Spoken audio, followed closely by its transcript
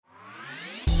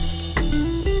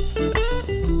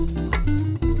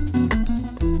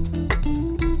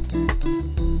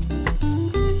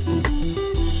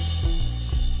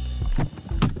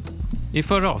I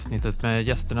förra avsnittet med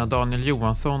gästerna Daniel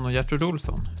Johansson och Gertrud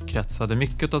Olsson kretsade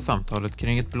mycket av samtalet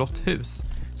kring ett blått hus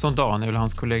som Daniel och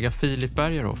hans kollega Filip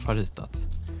Bergerhoff har ritat.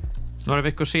 Några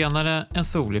veckor senare, en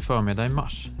solig förmiddag i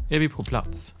mars, är vi på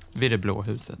plats vid det blå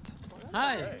huset.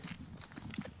 Hej!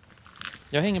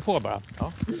 Jag hänger på bara.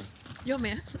 Ja. Jag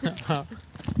med.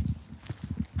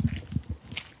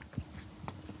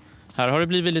 Här har det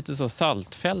blivit lite så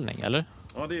saltfällning, eller?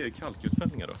 Ja, det är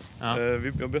kalkutfällningar då. Ja.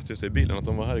 Jag berättade just i bilen att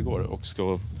de var här igår och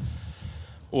ska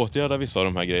åtgärda vissa av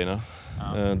de här grejerna.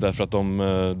 Ja. Därför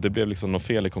att det blev liksom något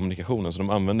fel i kommunikationen, så de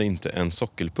använde inte en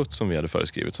sockelputs som vi hade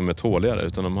föreskrivit som är tåligare,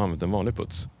 utan de har använt en vanlig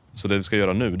puts. Så det vi ska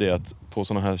göra nu, det är att på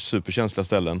sådana här superkänsliga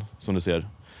ställen, som du ser,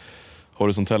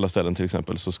 horisontella ställen till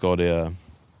exempel, så ska det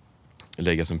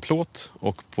läggas en plåt,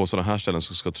 och på sådana här ställen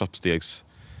så ska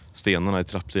stenarna i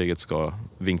trappsteget ska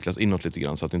vinklas inåt lite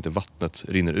grann så att inte vattnet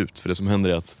rinner ut. För det som händer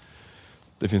är att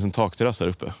det finns en takterrass här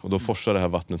uppe, och då forsar det här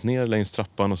vattnet ner längs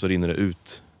trappan och så rinner det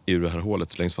ut ur det här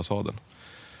hålet längs fasaden.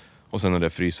 Och sen när det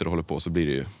fryser och håller på så blir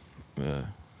det ju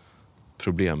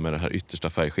problem med det här yttersta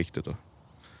färgskiktet då.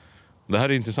 Det här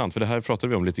är intressant, för det här pratade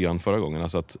vi om lite grann förra gången.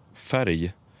 Alltså att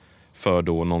färg för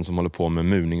då någon som håller på med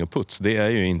muning och puts, det är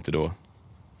ju inte då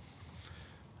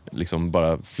liksom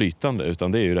bara flytande,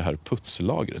 utan det är ju det här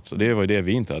putslagret. Så det var ju det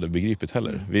vi inte hade begripit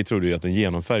heller. Vi trodde ju att en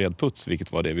genomfärgad puts,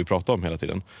 vilket var det vi pratade om hela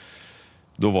tiden,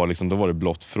 då var det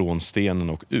blått från stenen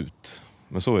och ut.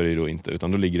 Men så är det ju då inte,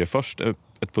 utan då ligger det först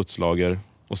ett putslager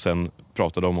och sen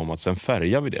pratar de om att sen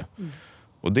färgar vi det.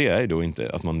 Och det är ju då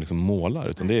inte att man liksom målar,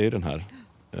 utan det är ju den här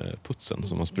putsen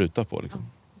som man sprutar på liksom.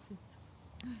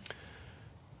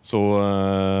 Så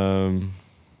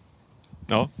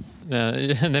ja.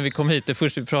 När vi kom hit, det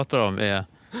första vi pratar om är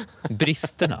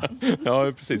bristerna.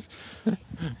 Ja, precis.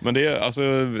 Men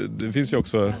det finns ju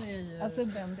också... Alltså,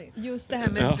 just det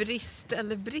här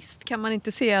med brist kan man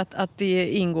inte se att det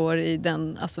ingår i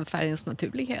den, alltså färgens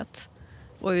naturlighet.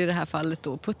 Och i det här fallet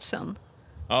då putsen.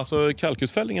 Alltså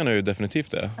kalkutfällningarna är ju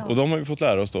definitivt det. Ja. Och de har vi fått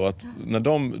lära oss då att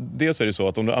dels är det så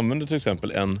att om du använder till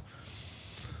exempel en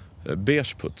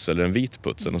beige puts eller en vit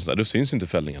puts eller så där, då syns inte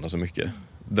fällningarna så mycket.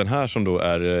 Den här som då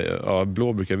är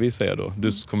blå brukar vi säga då.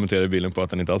 Du kommenterade i bilen på att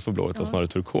den inte alls var blå utan snarare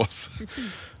turkos.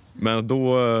 Men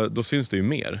då syns det ju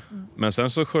mer. Men sen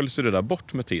så sköljs det där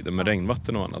bort med tiden med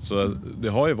regnvatten och annat. Så det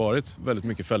har ju varit väldigt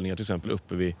mycket fällningar till exempel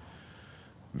uppe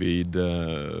vid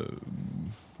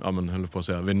höll på att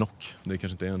säga vid nock. Det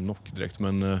kanske inte är en nock direkt,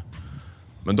 men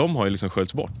de har ju liksom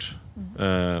sköljts bort.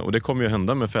 Och det kommer ju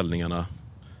hända med fällningarna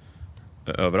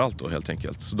överallt då helt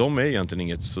enkelt. Så de är egentligen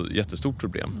inget så jättestort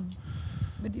problem.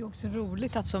 Men det är också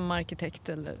roligt att som arkitekt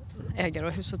eller ägare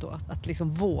av huset då att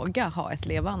liksom våga ha ett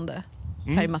levande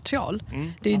färgmaterial.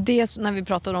 Det är ju det, när vi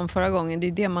pratade om förra gången, det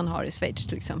är det man har i Schweiz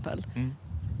till exempel.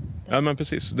 Ja, men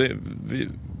precis.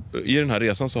 I den här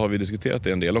resan så har vi diskuterat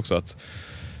det en del också, att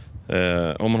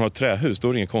om man har ett trähus, då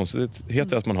är det inget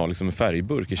konstigt att man har liksom en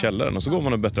färgburk i källaren, och så går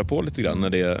man och bättrar på lite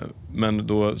grann men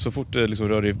då, så fort det liksom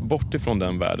rör bort ifrån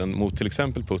den världen mot till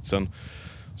exempel putsen,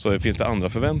 så finns det andra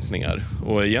förväntningar,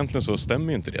 och egentligen så stämmer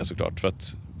ju inte det såklart, för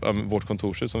att vårt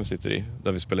kontorshus som vi sitter i,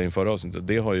 där vi spelar in förra avsnittet,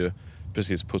 det har ju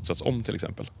precis putsats om till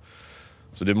exempel,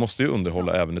 så det måste ju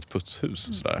underhålla även ett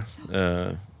putshus sådär.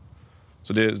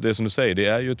 Så det som du säger, det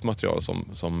är ju ett material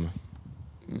som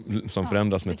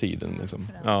förändras med tiden liksom.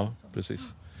 Ja,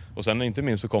 precis. Och sen inte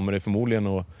minst så kommer det förmodligen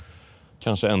att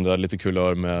kanske ändra lite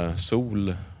kulör med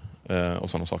sol och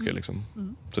sådana saker liksom.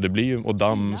 Så det blir ju, och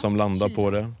damm som landar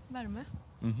på det. Värme.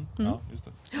 Ja, just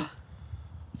det.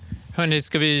 Hörrni,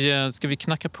 ska vi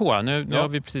knacka på? Nu har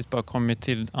vi precis bara kommit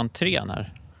till entrén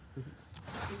här.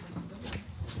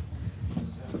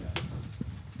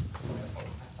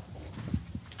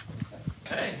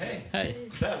 Hej.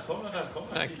 Välkomna.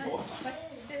 Tack.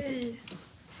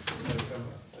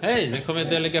 Hej, nu kommer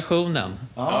delegationen.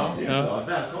 Ja.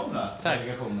 Välkomna. Tack.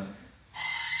 Delegationen.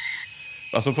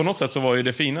 Alltså på något sätt så var ju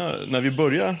det fina, när vi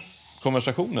började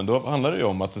konversationen, då handlade det ju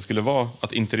om att det skulle vara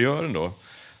att interiören då,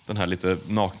 den här lite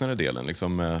naknare delen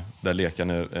liksom, där lekan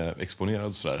är exponerad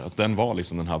och sådär, att den var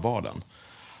liksom den här vardagen.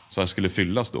 Så här skulle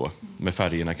fyllas då med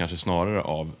färgerna kanske snarare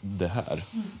av det här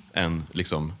än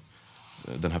liksom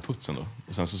den här putsen då.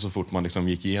 Och sen så fort man liksom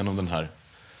gick igenom den här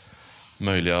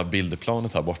möjliga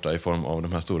bilderplanet här borta i form av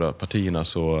de här stora partierna,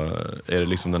 så är det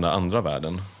liksom den där andra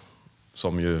världen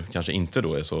som ju kanske inte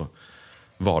då är så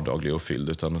vardaglig och fylld,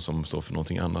 utan som står för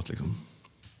någonting annat liksom.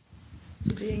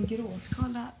 Så det är en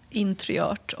gråskala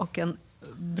interiört och en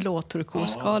blå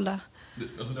turkosskala. Ja.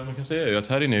 Alltså det man kan säga är ju att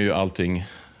här inne är ju allting,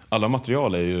 alla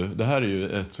material är ju, det här är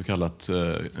ju ett så kallat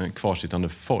en kvarsittande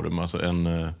form, alltså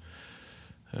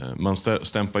Man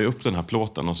stämpar ju upp den här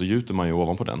plåten och så gjuter man ju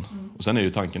ovanpå den. Och sen är ju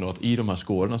tanken då att i de här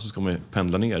skårorna så ska man ju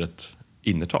pendla ner ett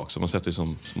innertak. Så man sätter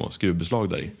som små skruvbeslag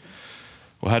där i.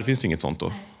 Och här finns det inget sånt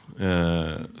då.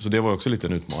 Så det var också lite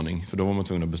en utmaning. För då var man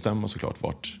tvungen att bestämma såklart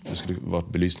vart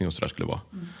belysning och sådär skulle vara.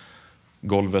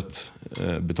 Golvet,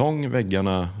 betong,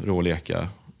 väggarna, råleka.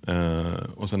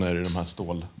 Och sen är det de här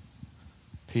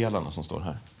stålpelarna som står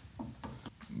här.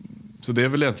 Så det är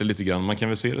väl egentligen lite grann, man kan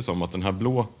väl se det som att den här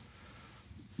blå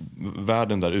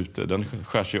världen där ute, den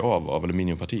skärs ju av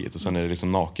aluminiumpartiet och sen är det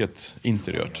liksom naket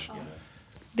interiört.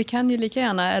 Det kan ju lika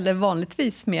gärna, eller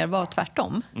vanligtvis mer, vara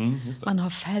tvärtom. Man har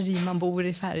färg, man bor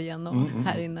i färgen och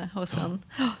här inne. Och sen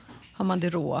har man det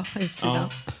råa utsidan.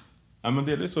 Ja, men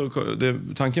delvis så,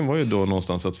 tanken var ju då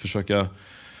någonstans att försöka...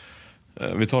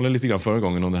 Vi talade lite grann förra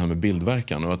gången om det här med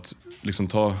bildverkan och att liksom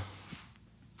ta...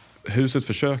 Huset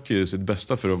försöker ju sitt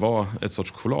bästa för att vara ett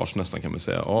sorts collage nästan kan man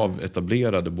säga av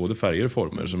etablerade både färger och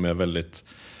former som är väldigt,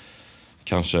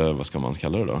 kanske, vad ska man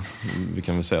kalla det då? Vi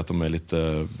kan väl säga att de är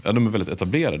lite, de är väldigt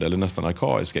etablerade eller nästan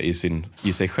arkaiska i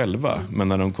sig själva. Men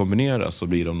när de kombineras så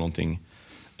blir de någonting,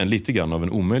 lite grann av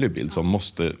en omöjlig bild som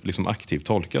måste liksom aktivt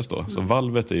tolkas då. Så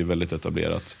valvet är ju väldigt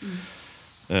etablerat.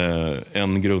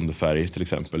 En grundfärg till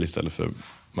exempel istället för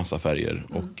massa färger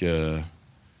och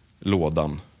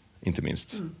lådan inte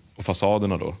minst. Och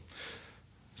fasaderna då.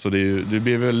 Så det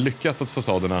blir väl lyckat att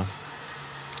fasaderna,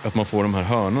 att man får de här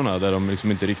hörnorna där de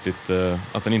liksom inte riktigt,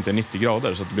 att den inte är 90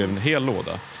 grader så att det blir en hel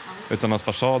låda. Utan att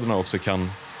fasaderna också kan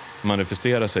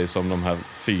manifestera sig som de här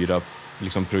 4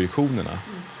 liksom projektionerna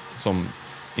som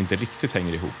inte riktigt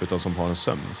hänger ihop utan som har en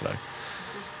sömn sådär.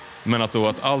 Men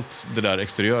att allt det där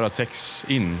exteriöra täcks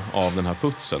in av den här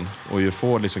putsen och ju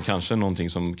får liksom kanske någonting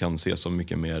som kan ses som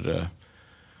mycket mer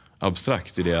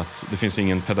abstrakt i det att det finns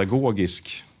ingen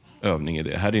pedagogisk övning i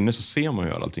det. Här inne så ser man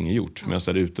ju hur allting är gjort. Medan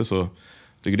där ute så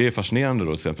tycker det är fascinerande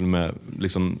då till exempel med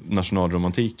liksom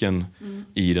nationalromantiken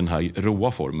i den här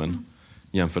råa formen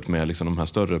jämfört med liksom de här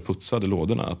större putsade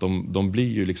lådorna. Att de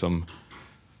blir ju liksom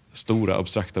stora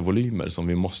abstrakta volymer som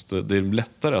vi måste... Det är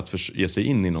lättare att ge sig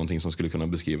in i någonting som skulle kunna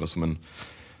beskrivas som en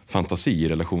fantasi i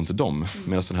relation till dem.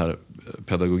 Medan den här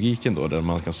pedagogiken då där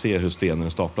man kan se hur stenen är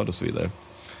staplade och så vidare.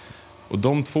 Och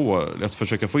de två, att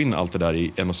försöka få in allt det där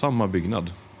i en och samma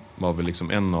byggnad var väl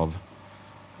liksom en av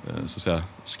så att säga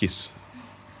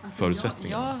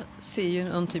skissförutsättningarna. Jag ser ju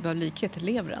någon typ av likhet till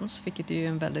Leverens, vilket är ju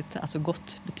en väldigt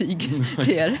gott betyg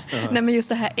till er. Nej, men just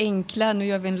det här enkla, nu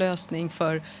gör vi en lösning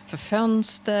för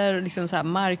fönster, liksom så här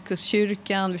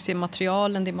Markuskyrkan, vi ser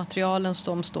materialen, det är materialen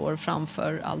som står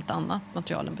framför allt annat,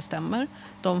 materialen bestämmer.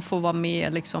 De får vara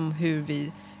med liksom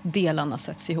hur delarna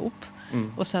sätts ihop.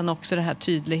 Och sen också det här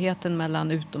tydligheten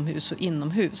mellan utomhus och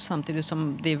inomhus. Samtidigt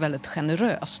som det är väldigt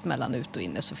generöst mellan ut och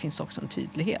inne så finns också en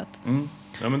tydlighet.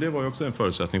 Ja, men det var ju också en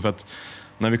förutsättning för att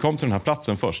när vi kom till den här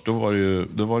platsen först då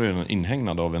var det en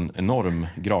inhägnad av en enorm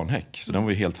granhäck. Så den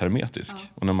var ju helt hermetisk. Ja.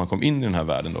 Och när man kom in i den här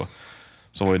världen då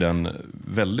så var ju den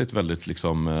väldigt, väldigt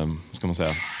liksom, ska man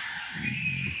säga,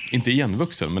 inte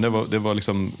igenvuxen men det var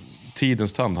liksom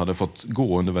tidens tand hade fått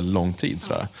gå under väldigt lång tid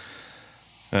sådär.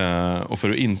 Och för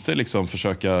att inte liksom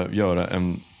försöka göra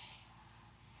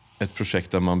ett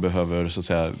projekt där man behöver så att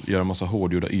säga, göra massa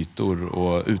hårdgjorda ytor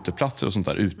och uteplatser och sånt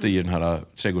där ute i den här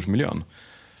trädgårdsmiljön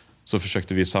så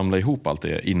försökte vi samla ihop allt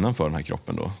det innanför den här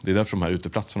kroppen då. Det är därför de här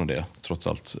uteplatserna det trots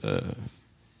allt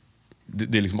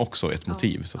det är liksom också ett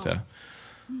motiv så att säga.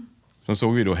 Sen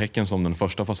såg vi då häcken som den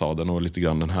första fasaden och lite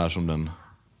grann den här som den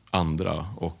andra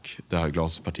och det här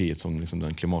glaspartiet som liksom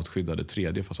den klimatskyddade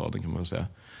tredje fasaden kan man väl säga.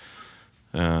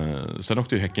 Sen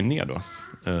åkte ju häcken ner då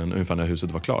ungefär när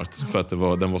huset var klart för att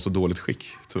den var så dåligt skick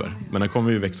tyvärr. Men den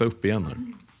kommer ju växa upp igen här.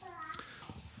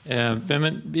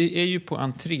 Men vi är ju på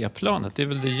entréplanet. Det är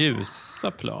väl det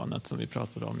ljusa planet som vi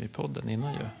pratade om i podden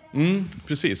innan ju.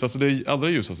 Precis, alltså det allra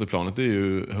ljusaste planet det är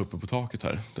ju uppe på taket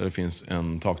här. Där det finns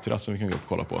en takterrass som vi kan gå upp och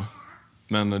kolla på.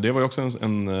 Men det var ju också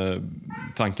en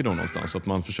tanke då någonstans att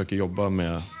man försöker jobba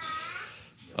med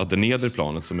att det nedre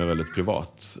planet som är väldigt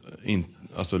privat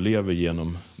alltså lever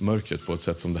genom mörkret på ett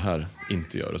sätt som det här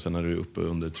inte gör. Och sen när du är uppe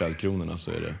under trädkronorna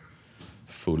så är det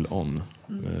full on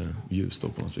ljus då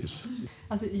på något vis.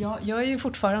 Alltså jag är ju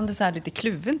fortfarande så här lite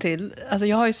kluven till. Alltså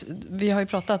vi har ju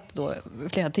pratat då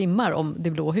flera timmar om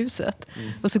det blå huset.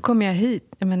 Och så kommer jag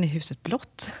hit, men är huset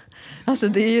blått? Alltså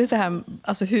det är ju så här,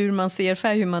 alltså hur man ser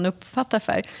färg, hur man uppfattar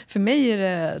färg. För mig är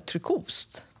det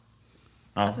turkost.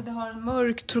 Ja. Alltså det har en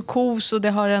mörk turkos och det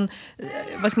har en,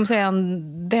 vad ska man säga,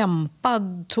 en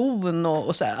dämpad ton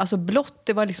och så här. Alltså blått,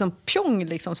 det var liksom pjong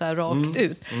liksom så här rakt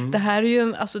ut. Det här är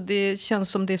ju, alltså det känns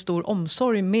som det är stor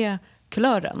omsorg med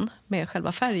kulören med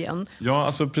själva färgen. Ja,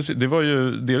 alltså precis.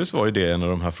 Delvis var ju det en av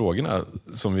de här frågorna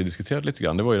som vi diskuterade lite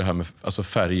grann. Det var ju det här med alltså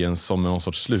färgen som någon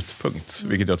sorts slutpunkt,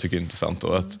 vilket jag tycker är intressant.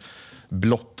 Och att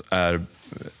blått är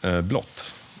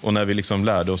blått. Och när vi liksom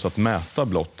lärde oss att mäta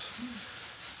blått,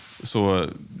 så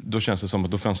då känns det som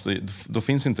att då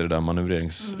finns inte det där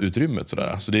manövreringsutrymmet.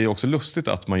 Sådär. Så det är också lustigt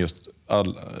att man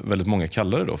väldigt många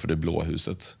kallar det då för det blå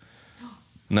huset.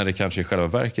 När det kanske i själva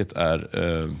verket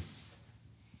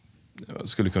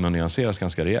skulle kunna nyanseras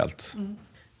ganska rejält.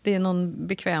 Det är någon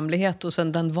bekvämlighet och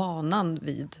sen den vanan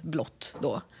vid blått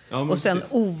då. Ja, och sen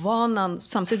precis.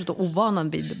 samtidigt då ovanan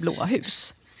vid blåa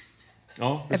hus.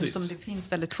 Ja, precis. Eftersom det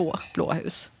finns väldigt få blåa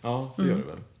hus. Ja, det gör det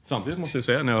väl. Samtidigt måste jag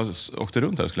säga, när jag åkte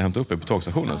runt här och skulle hämta upp er på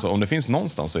tågstationen, så om det finns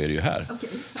någonstans så är det ju här. Okay.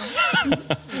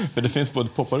 För det finns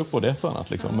poppar upp både ett och annat.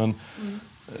 Liksom.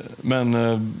 Men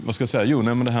vad ska jag säga? Jo,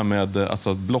 men det här med alltså,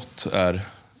 att blått är...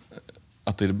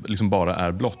 Att det liksom bara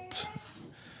är blått.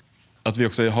 Att vi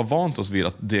också har vant oss vid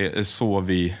att det är så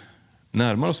vi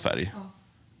närmar oss färg. Ja.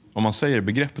 Om man säger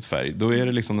begreppet färg, då är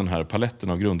det liksom den här paletten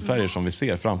av grundfärger som vi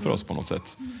ser framför oss på något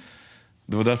sätt.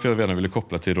 Det var därför jag gärna ville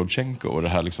koppla till Rodchenko och det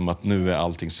här liksom att nu är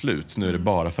allting slut. Nu är det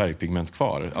bara färgpigment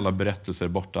kvar. Alla berättelser är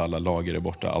borta, alla lager är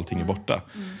borta, allting är borta.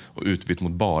 Och utbytt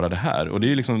mot bara det här. Och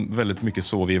det är liksom väldigt mycket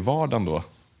så vi är i vardagen då.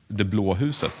 Det blå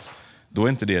huset. Då är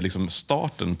inte det liksom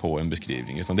starten på en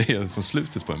beskrivning, utan det är liksom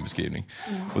slutet på en beskrivning.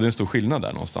 Och det är en stor skillnad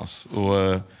där någonstans. Och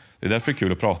det är därför det är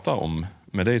kul att prata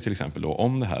med dig till exempel då,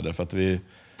 om det här. Därför att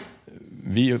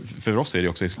för oss är det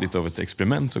också lite av ett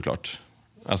experiment såklart.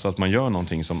 Alltså att man gör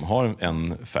någonting som har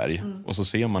en färg och så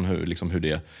ser man hur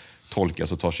det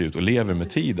tolkas och tar sig ut och lever med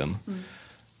tiden.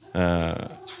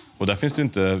 Och där finns det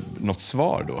inte något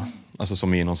svar då. Alltså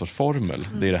som i någon sorts formel.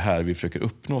 Det är det här vi försöker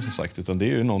uppnå som sagt. Utan det är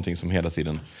ju någonting som hela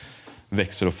tiden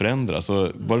växer och förändras.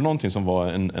 Så var det någonting som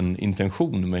var en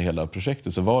intention med hela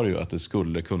projektet, så var det ju att det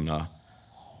skulle kunna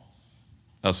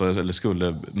eller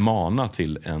skulle mana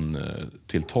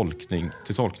till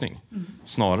tolkning.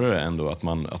 Snarare än då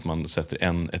att man sätter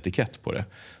en etikett på det.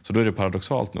 Så då är det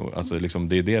paradoxalt nog. Alltså liksom,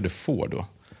 det är det du får då.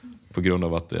 På grund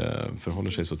av att det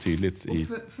förhåller sig så tydligt.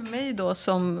 För mig då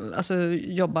som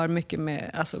jobbar mycket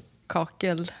med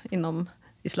kakel inom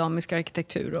islamisk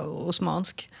arkitektur och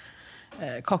osmansk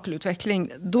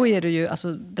kakelutveckling, då är det ju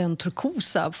den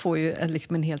turkosa får ju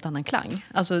liksom en helt annan klang.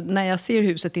 Alltså när jag ser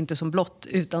huset inte som blått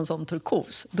utan som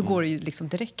turkos, då går det ju liksom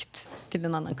direkt till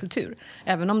en annan kultur.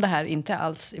 Även om det här inte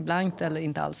alls är blankt eller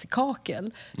inte alls är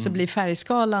kakel, så blir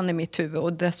färgskalan i mitt huvud,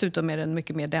 och dessutom är den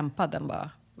mycket mer dämpad än vad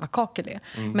kakel är.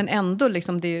 Men ändå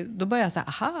liksom då börjar jag säga,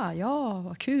 aha, ja,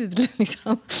 vad kul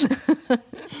liksom.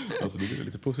 Alltså du är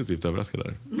lite positivt överraskad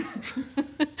där.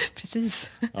 Precis.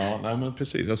 Ja, nej men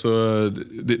precis. Alltså,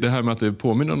 det här med att det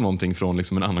påminner om någonting från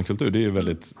liksom en annan kultur,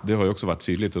 det har ju också varit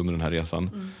tydligt under den här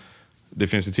resan. Det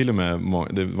finns ju till och med,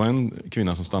 det var en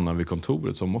kvinna som stannade vid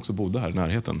kontoret som också bodde här i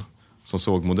närheten, som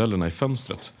såg modellerna i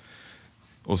fönstret.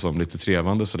 Och som lite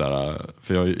trevande sådär,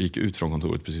 för jag gick ut från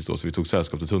kontoret precis då, så vi tog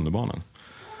sällskap till tunnelbanan.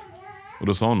 Och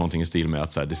då sa hon någonting i stil med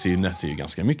att det ser ju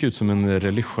ganska mycket ut som en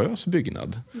religiös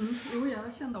byggnad. Jo,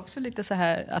 jag kände också lite så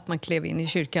här att man klev in i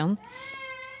kyrkan.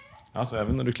 Alltså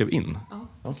även när du klev in? Ja,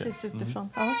 precis utifrån.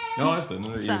 Ja, just det,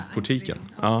 när du är i portiken.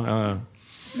 Ja.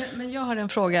 Men jag har en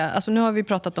fråga. Alltså, nu har vi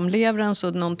pratat om Leverens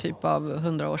och någon typ av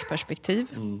 100-årsperspektiv.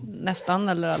 Nästan,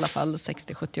 eller i alla fall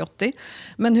 60, 70, 80.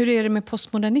 Men hur är det med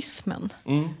postmodernismen?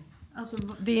 Alltså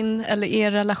din eller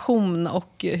er relation,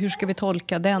 och hur ska vi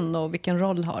tolka den och vilken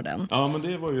roll har den? Ja, men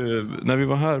det var ju, när vi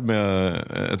var här med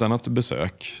ett annat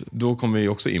besök, då kom vi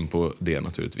också in på det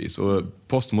naturligtvis. Och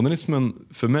postmodernismen,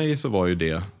 för mig så var ju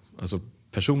det, alltså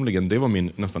personligen, det var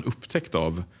min nästan upptäckt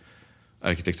av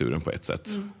arkitekturen på ett sätt.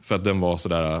 För att den var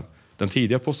sådär, den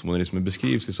tidiga postmodernismen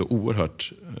beskrivs i så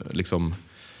oerhört, liksom,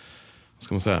 vad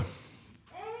ska man säga,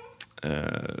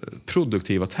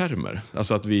 produktiva termer.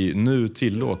 Alltså att vi nu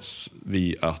tillåts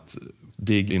att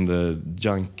dig in the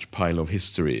junk pile of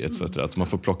history etc. Att man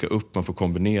får plocka upp, man får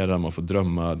kombinera, man får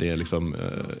drömma. Det är liksom,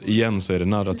 igen så är det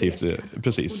narrativt.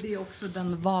 Precis. Och det är också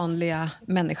den vanliga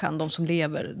människan, de som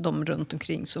lever, de runt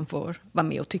omkring som får vara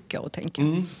med och tycka och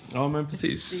tänka. Ja, men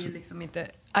precis. Det är liksom inte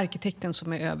arkitekten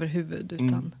som är överhuvud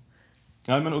utan...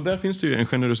 Ja, men och där finns det ju en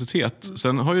generositet.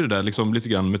 Sen har ju det där liksom lite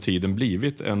grann med tiden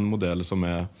blivit en modell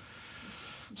som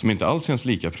inte alls känns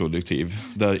lika produktiv.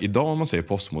 Där idag om man säger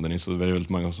postmodernism så är det väldigt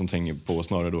många som tänker på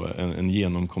snarare då en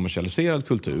genomkommersialiserad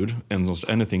kultur. En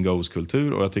anything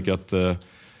goes-kultur. Och jag tycker att,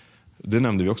 det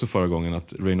nämnde vi också förra gången,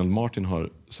 att Reinhold Martin har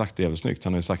sagt det jävligt snyggt.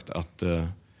 Han har ju sagt att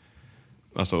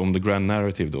alltså om the grand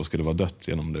narrative då skulle vara dött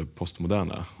genom det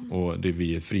postmoderna. Och det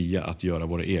vi är fria att göra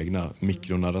våra egna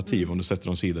mikronarrativ. Om du sätter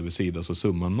dem sida vid sida så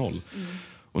summan 0.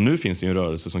 Och nu finns det en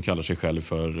rörelse som kallar sig själv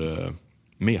för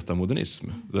metamodernism.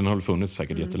 Den har funnits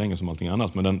säkert jättelänge som allting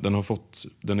annat, men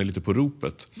den är lite på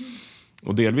ropet.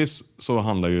 Och delvis så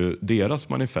handlar ju deras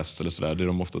manifest eller sådär, det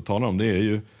de ofta talar om,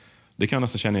 det kan jag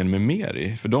nästan känna igen mig mer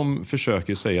i. För de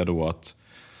försöker säga då att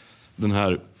den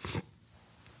här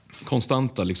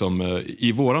konstanta, liksom,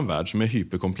 i våran värld som är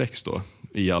hyperkomplex då,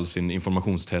 i all sin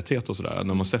informationstäthet och sådär,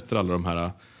 när man sätter alla de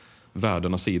här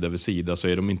världarna sida vid sida så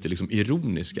är de inte liksom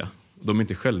ironiska. De är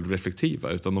inte självreflektiva,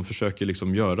 utan de försöker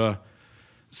liksom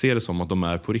se det som att de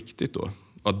är på riktigt då.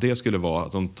 Att det skulle vara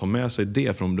att de tar med sig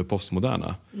det från det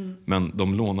postmoderna, men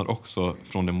de lånar också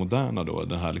från det moderna då,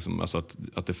 det här liksom, alltså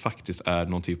att det faktiskt är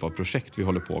någon typ av projekt vi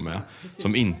håller på med,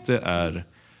 som inte är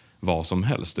vad som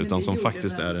helst, utan som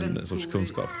faktiskt är en sorts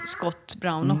kunskap. Scott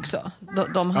Brown också.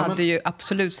 De hade ju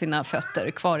absolut sina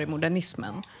fötter kvar i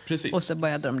modernismen. Precis. Och så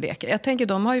började de leka. Jag tänker,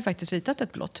 de har ju faktiskt ritat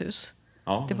ett blått hus.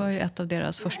 Ja. Det var ju ett av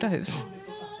deras första hus.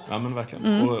 Ja, men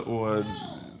verkligen. Och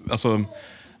alltså,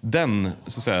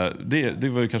 så att säga, det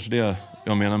var ju kanske det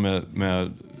jag menar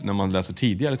med när man läser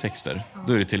tidigare texter.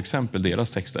 Då är det till exempel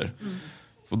deras texter.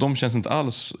 Och de känns inte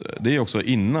alls... Det är också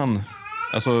innan...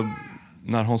 Alltså,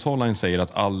 när Hans Hollein säger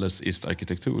att alles ist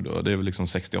arkitektur då, det är väl liksom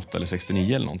 68 eller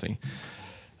 69 eller någonting.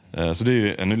 Så det är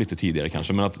ju ännu lite tidigare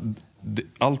kanske. Men att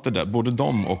allt det där, både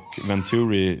de och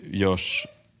Venturi görs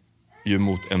ju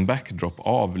mot en backdrop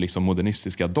av liksom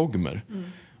modernistiska dogmer.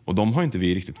 Och de har inte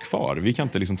vi riktigt kvar. Vi kan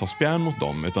inte liksom ta spjärn mot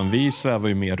dem, utan vi svävar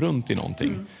ju mer runt i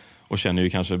någonting. Och känner ju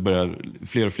kanske,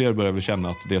 fler och fler börjar väl känna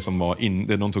att det som var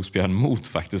det de tog spjärn mot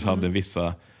faktiskt hade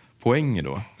vissa poänger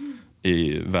då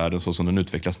i världen så som den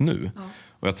utvecklas nu. Ja.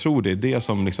 Och jag tror det är det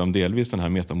som liksom delvis den här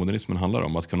metamodernismen handlar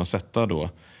om. Att kunna sätta då,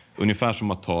 ungefär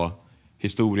som att ta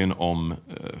historien om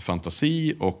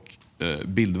fantasi och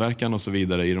bildverkan och så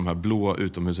vidare i de här blå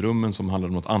utomhusrummen som handlar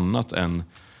om något annat än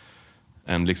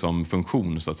liksom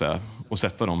funktion så att säga. Och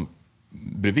sätta dem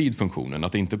bredvid funktionen.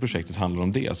 Att inte projektet handlar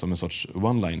om det som en sorts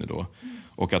one-liner då.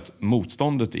 Och att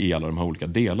motståndet i alla de här olika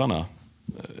delarna,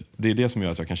 det är det som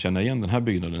gör att jag kan känna igen den här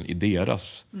byggnaden i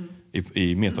deras,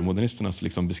 i metamodernisternas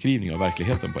liksom beskrivning av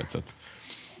verkligheten på ett sätt.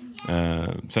 Sen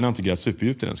har jag inte grävt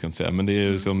superdjupt i den, ska jag inte säga, men det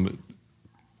är liksom,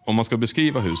 om man ska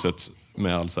beskriva huset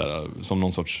med all så här, som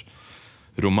någon sorts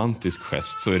romantisk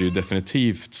gest, så är det ju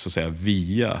definitivt så att säga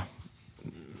via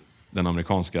den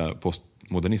amerikanska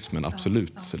postmodernismen,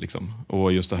 absolut. Liksom.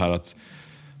 Och just det här att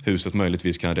huset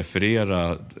möjligtvis kan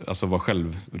referera, alltså vara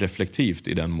självreflektivt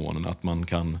i den månen att man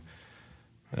kan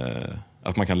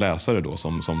läsa det då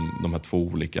som de här två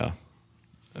olika,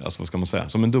 alltså vad ska man säga,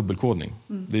 som en dubbelkodning.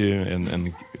 Det är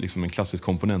ju liksom en klassisk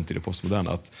komponent i det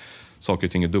postmoderna, att saker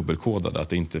och ting är dubbelkodade, att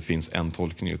det inte finns en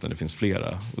tolkning utan det finns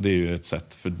flera. Och det är ju ett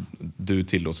sätt för du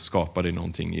tillåts skapa dig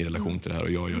någonting i relation till det här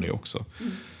och jag gör det också.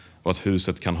 Och att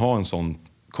huset kan ha en sån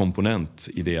komponent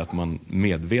i det att man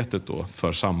medvetet då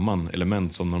för samman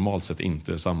element som normalt sett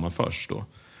inte sammanförs då.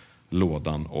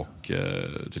 Lådan och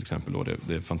till exempel då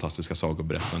det fantastiska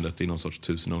sagoberättandet i någon sorts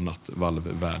 1000 och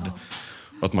natt-valvvärld.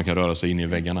 Och att man kan röra sig in i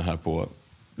väggarna här på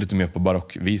lite mer på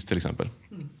barockvis till exempel.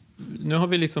 Nu har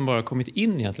vi liksom bara kommit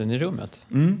in egentligen i rummet.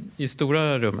 I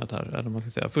stora rummet här, eller man ska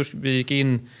säga. Först vi gick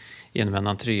in genom en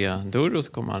entrédörr och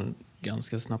så kom man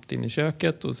ganska snabbt in i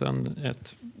köket och sen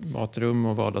ett matrum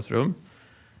och vardagsrum.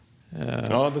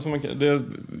 Ja,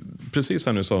 precis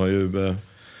här nu så har ju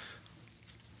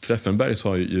Treffenbergs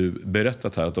har ju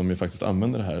berättat här att de ju faktiskt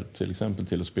använder det här till exempel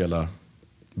till att spela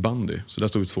bandy. Så där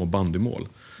står ju 2 bandymål.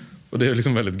 Och det är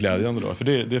liksom väldigt glädjande då, för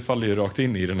det faller ju rakt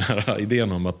in i den här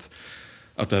idén om att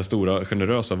det här stora,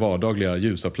 generösa, vardagliga,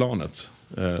 ljusa planet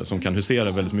som kan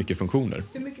husera väldigt mycket funktioner.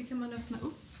 Hur mycket kan man öppna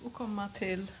upp och komma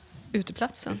till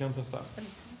uteplatsen? Jag kan testa.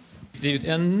 Det är ju ett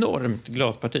enormt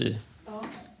glasparti.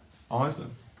 Ja, just det.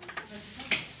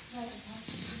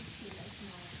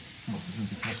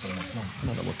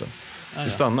 Där borta. Det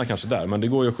stannar kanske där, men det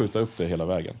går ju att skjuta upp det hela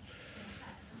vägen.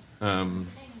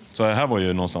 Så här var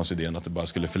ju någonstans idén att det bara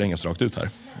skulle förlängas rakt ut här.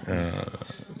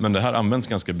 Men det här används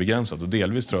ganska begränsat och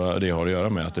delvis tror jag det har att göra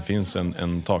med att det finns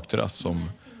en takterrass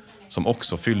som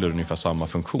också fyller ungefär samma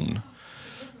funktion.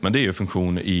 Men det är ju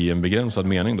funktion i en begränsad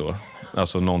mening då.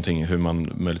 Alltså någonting hur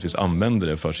man möjligtvis använder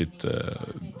det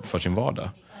för sin vardag.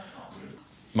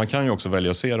 Man kan ju också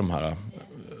välja att se de här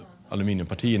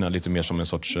aluminiumpartierna lite mer som en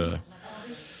sorts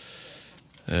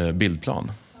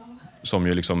bildplan. Som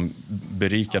ju liksom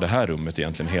berikar det här rummet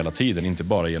egentligen hela tiden. Inte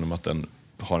bara genom att den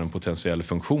har en potentiell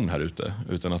funktion här ute.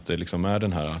 Utan att det liksom är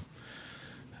den här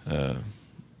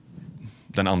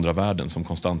den andra världen som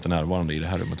konstant är närvarande i det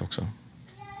här rummet också.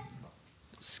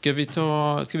 Ska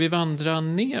vi vandra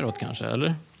neråt kanske,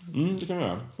 eller? Det kan vi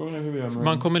göra. Hur vi gör med...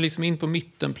 Man kommer liksom in på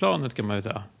mittenplanet kan man ju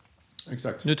säga.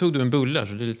 Exakt. Nu tog du en bulle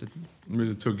så det är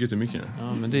lite tuggigt i micken.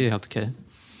 Ja, men det är helt okej.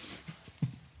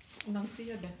 Man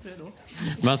ser bättre då.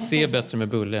 Man ser bättre med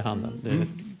bulle i handen.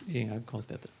 Det är inga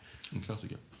konstigheter. En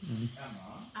klassiker.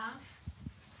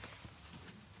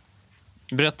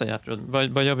 Berätta, Gertrud.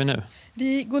 Vad gör vi nu?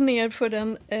 Vi går ner för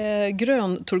den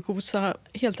grön-turkosa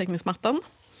heltäckningsmattan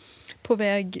på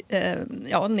väg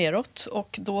neråt.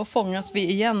 Och då fångas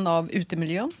vi igen av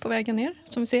utemiljön på vägen ner.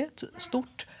 Som vi ser, ett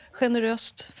stort,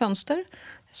 generöst fönster.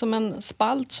 Som en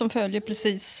spalt som följer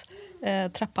precis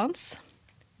trappans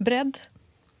bredd.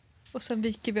 Och sen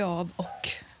viker vi av och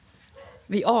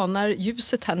vi anar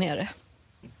ljuset här nere.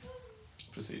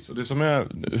 Precis. Och det som är,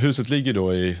 huset ligger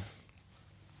då i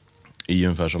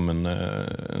ungefär som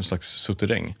en slags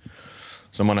suterräng.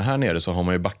 Så när man är här nere så har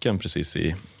man ju backen precis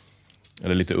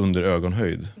eller lite under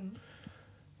ögonhöjd.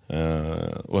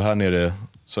 Och här nere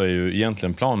så är ju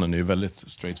egentligen planen är ju väldigt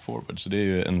straightforward. Så det är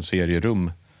ju en serie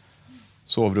rum.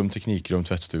 Sovrum, teknikrum,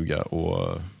 tvättstuga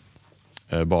och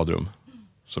badrum.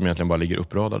 Som egentligen bara ligger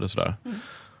uppradade sådär.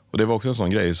 Och det var också en sån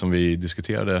grej som vi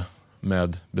diskuterade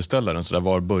med beställaren. Så där,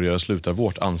 var börjar och slutar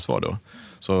vårt ansvar då?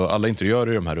 Så alla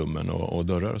interiörer i de här rummen och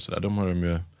dörrar och sådär, de har de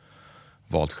ju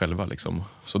valt själva liksom.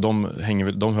 Så de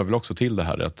hör väl också till det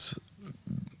här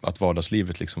att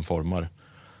vardagslivet liksom formar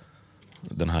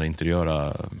den här interiöra,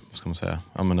 vad ska man säga,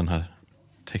 ja men den här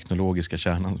teknologiska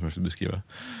kärnan som jag vill beskriva.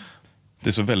 Det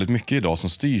är så väldigt mycket idag som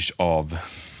styrs av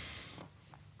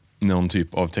någon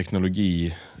typ av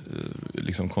teknologi,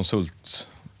 liksom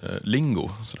konsultlingo.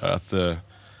 Sådär att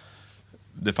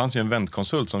det fanns ju en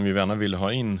väntkonsult som vi gärna ville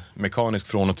ha in mekanisk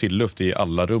från- och tillluft i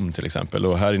alla rum till exempel.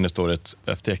 Och här inne står ett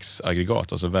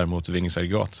FTX-aggregat, alltså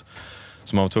värmeåtervinningsaggregat,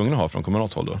 som man var tvungen att ha från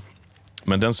kommunalt håll då.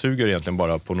 Men den suger egentligen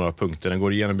bara på några punkter. Den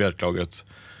går igenom bjälklaget,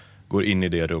 går in i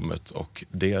det rummet och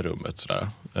det rummet. Sådär.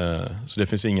 Så det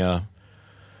finns inga...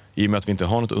 I och med att vi inte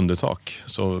har något undertak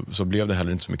så blev det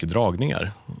heller inte så mycket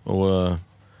dragningar.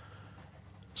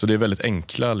 Så det är väldigt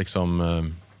enkla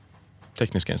liksom,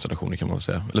 tekniska installationer kan man väl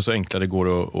säga. Eller så enkla det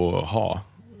går att ha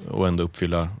och ändå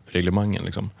uppfylla reglemangen.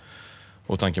 Liksom.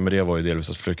 Och tanken med det var ju delvis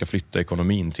att försöka flytta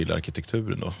ekonomin till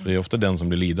arkitekturen. Då. Det är ofta den som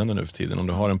blir lidande nu för tiden. Om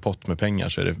du har en pott med pengar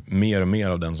så är det mer och mer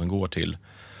av den som går till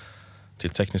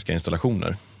tekniska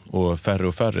installationer. Och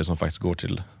färre som faktiskt går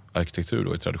till arkitektur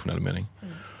då, i traditionell mening.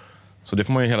 Så det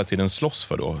får man ju hela tiden slåss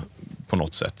för då, på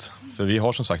något sätt. För vi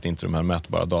har som sagt inte de här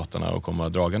mätbara datorna och komma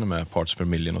dragande med parts per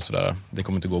million och sådär. Det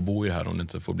kommer inte gå att bo i det här om det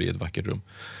inte får bli ett vackert rum.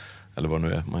 Eller vad det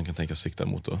nu är man kan tänka sikta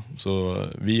mot då. Så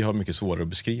vi har mycket svårare att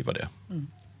beskriva det.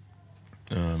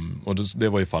 Och det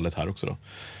var ju fallet här också då.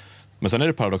 Men sen är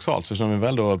det paradoxalt, för som vi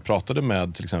väl då pratade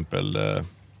med till exempel,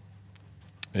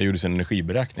 jag gjorde en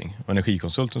energiberäkning. Och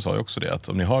energikonsulten sa ju också det, att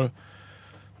om ni har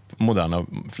moderna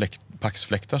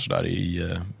paxfläktar så där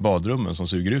i badrummen som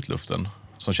suger ut luften,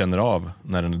 som känner av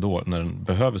när den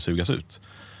behöver sugas ut.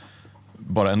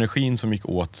 Bara energin som gick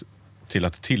åt till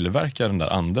att tillverka den där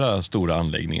andra stora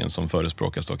anläggningen som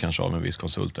förespråkas då kanske av en viss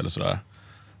konsult eller sådär.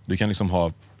 Du kan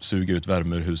liksom suga ut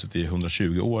värme ur huset i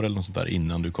 120 år eller något sånt där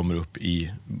innan du kommer upp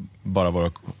i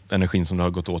bara energin som du har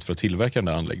gått åt för att tillverka den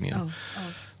där anläggningen.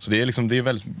 Så det är liksom, det är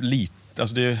väldigt lite,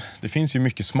 alltså det finns ju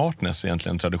mycket smartness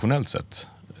egentligen traditionellt sett.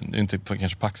 Inte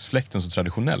kanske paxfläkten så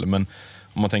traditionell, men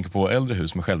om man tänker på äldre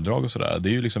hus med självdrag och sådär, det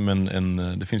är ju liksom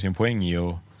det finns ju en poäng i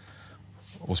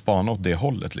att spana åt det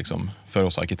hållet liksom, för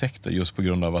oss arkitekter, just på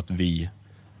grund av att vi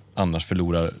annars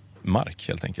förlorar mark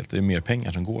helt enkelt. Det är mer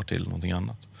pengar som går till någonting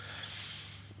annat.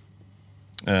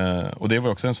 Och det var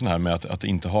också en sån här med att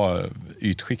inte ha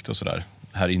ytskikt och sådär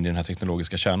här inne i den här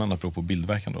teknologiska kärnan, apropå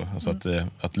bildverkan då. Alltså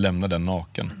att lämna den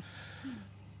naken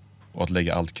och att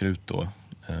lägga allt krut då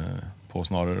på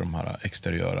snarare de här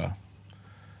exteriöra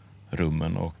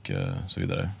rummen och så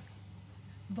vidare.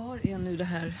 Var är nu det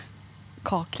här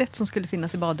kaklet som skulle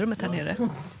finnas i badrummet här nere?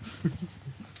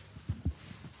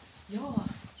 Ja,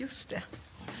 just det.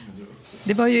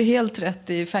 Det var ju helt rätt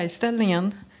i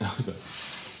färgställningen.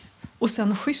 Och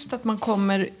sen schysst att man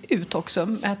kommer ut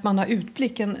också, att man har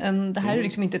utblick. Det här är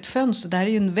liksom inte ett fönster, det här är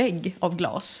ju en vägg av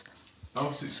glas.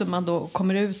 Ja, så man då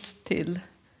kommer ut till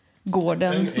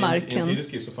gården, marken. I en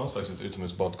tidig skiss så fanns faktiskt ett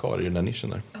utomhusbadkar i den där nischen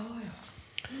där.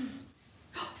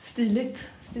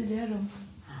 Stiliga rum.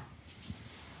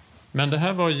 Men det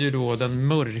här var ju då den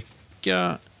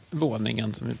mörka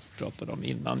våningen som vi pratade om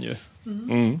innan ju.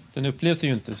 Den upplevs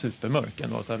ju inte supermörk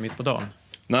ändå så här mitt på dagen.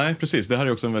 Nej, precis. Det här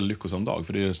är också en väldigt lyckosam dag,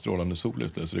 för det är strålande sol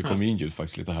ute, så det kommer in ljud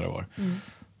faktiskt lite här och var.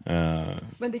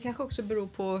 Men det kanske också beror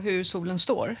på hur solen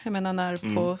står. Jag menar när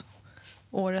på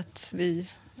året vi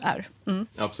är.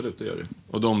 Absolut, det gör det.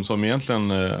 Och de som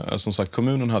egentligen, som sagt,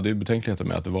 kommunen hade ju betänkligheter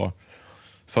med att det var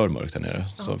för mörkt här nere.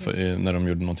 Så när de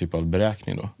gjorde någon typ av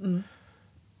beräkning då.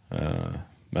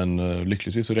 Men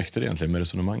lyckligtvis så räckte det egentligen med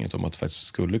resonemanget om att det faktiskt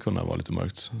skulle kunna vara lite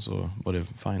mörkt. Så var det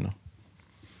fine då.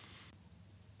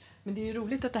 Men det är ju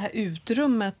roligt att det här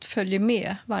utrummet följer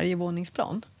med varje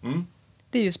våningsplan.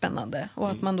 Det är ju spännande.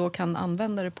 Och att man då kan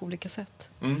använda det på olika sätt.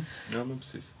 Ja, men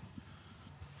precis.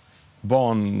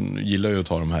 Barn gillar ju att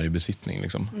ta de här i besittning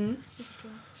liksom.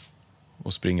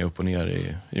 Och springa upp och ner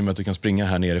i och med att du kan springa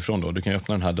här nerifrån då. Du kan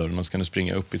öppna den här dörren och så kan du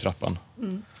springa upp i trappan.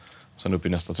 Sen upp i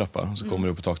nästa trappa. Och så kommer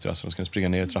du upp på takterrassen och så kan du springa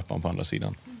ner i trappan på andra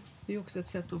sidan. Det är också ett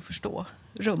sätt att förstå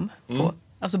rum på.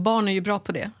 Alltså barn är ju bra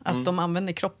på det. Att de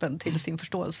använder kroppen till sin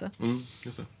förståelse.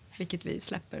 Just det. Vilket vi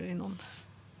släpper i någon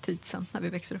tid sen när vi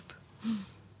växer upp.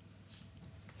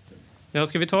 Ja,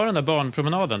 ska vi ta den där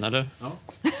barnpromenaden, eller? Ja.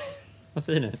 Vad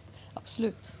säger ni?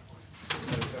 Absolut.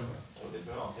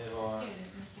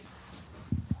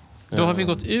 Då har vi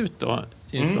gått ut då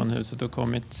ifrån huset och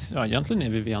kommit, ja, egentligen är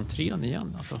vi vid entrén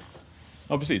igen. Alltså.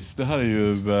 Ja, precis. Det här är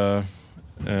ju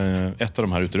ett av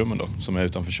de här utrummen då, som är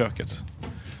utanför köket.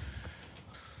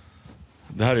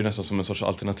 Det här är nästan som en sorts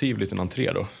alternativ liten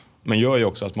entré då. Men gör ju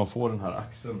också att man får den här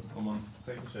axeln, om man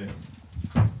tänker sig.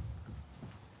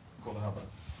 Kolla här bara.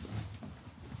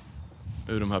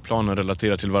 Hur de här planen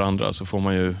relaterar till varandra så får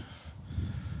man ju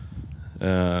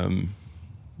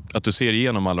att du ser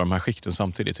igenom alla de här skikten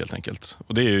samtidigt helt enkelt.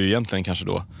 Och det är ju egentligen kanske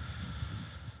då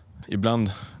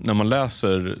ibland när man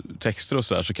läser texter och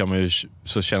sådär så kan man ju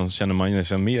känner man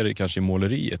sig mer kanske i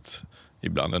måleriet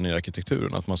ibland än i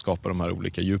arkitekturen, att man skapar de här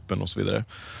olika djupen och så vidare.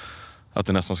 Att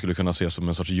det nästan skulle kunna ses som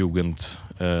en sorts jugend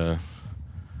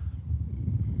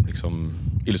liksom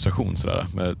illustration sådär,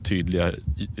 med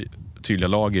tydliga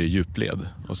lager i djupled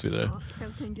och så vidare. Ja,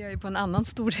 själv tänker jag ju på en annan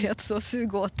storhet, så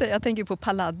sug åt det. Jag tänker på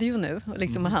Palladio nu och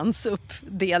liksom hans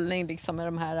uppdelning liksom med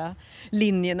de här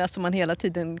linjerna som man hela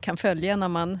tiden kan följa när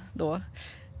man då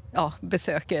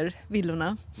besöker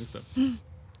villorna. Just det.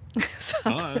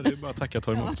 Ja, det är bara att tacka och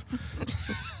ta emot.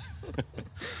 Ja.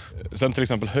 Sen till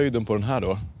exempel höjden på den här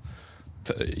då,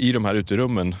 i de här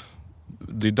uterummen,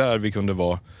 det är där vi kunde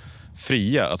vara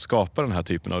fria att skapa den här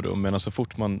typen av rum. Men så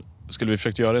fort skulle vi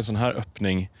försökt göra en sån här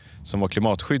öppning som var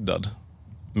klimatskyddad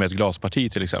med ett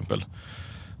glasparti till exempel,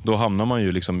 då hamnar man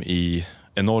ju liksom i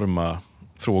enorma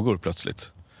frågor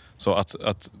plötsligt. Så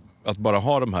att bara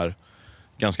ha de här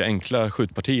ganska enkla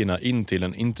skjutpartierna in till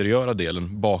den interiöra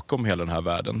delen bakom hela den här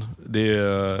världen, det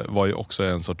var ju också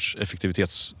en sorts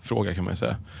effektivitetsfråga kan man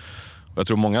säga. Och jag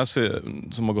tror många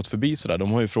som har gått förbi sådär,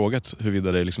 de har ju frågat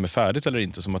huruvida det liksom är färdigt eller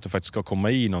inte, som att det faktiskt ska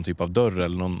komma i någon typ av dörr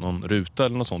eller någon ruta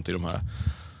eller något sånt i de här.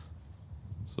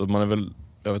 Så att man är väl,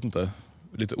 jag vet inte,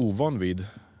 lite ovan vid.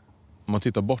 Om man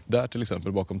tittar bort där till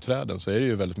exempel bakom träden så är det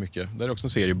ju väldigt mycket. Där är också en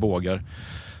serie bågar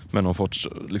med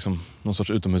någon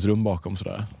sorts utomhusrum bakom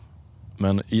sådär.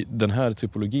 Men i den här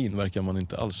typologin verkar man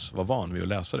inte alls vara van vid att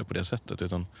läsa det på det sättet,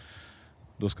 utan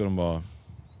då ska de vara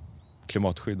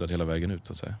klimatskyddade hela vägen ut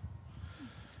så att säga.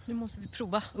 Nu måste vi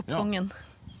prova uppgången. Ja.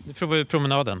 Nu provar vi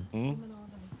promenaden. Nu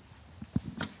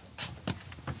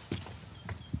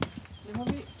har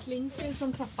vi klinker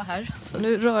som trappa här. Så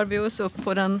nu rör vi oss upp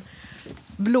på den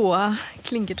blåa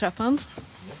klinkertrappan.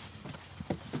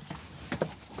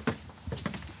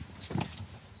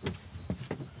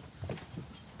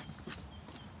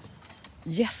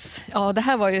 Yes, ja det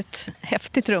här var ju ett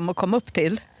häftigt rum att komma upp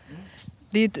till.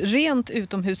 Det är ett rent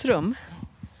utomhusrum.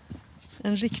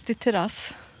 En riktig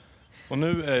terrass. Och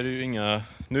nu är det ju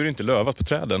nu är det inte lövat på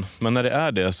träden, men när det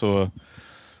är det så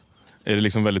är det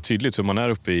liksom väldigt tydligt hur man är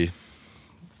uppe i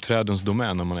trädens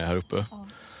domän när man är här uppe. Ja.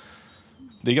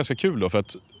 Det är ganska kul då, för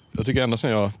att jag tycker ända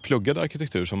sedan jag pluggade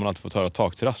arkitektur så har man alltid fått höra att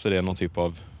takterrasser är någon typ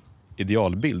av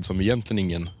idealbild som egentligen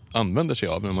ingen använder sig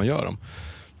av när man gör dem.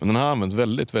 Men den har använts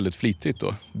väldigt, väldigt flitigt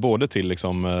då. Både till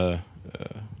liksom,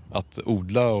 att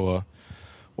odla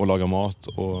och laga mat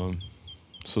och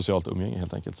socialt umgänge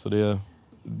helt enkelt. Så det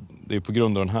är på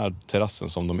grund av den här terrassen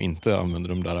som de inte använder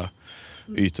de där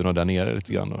ytorna där nere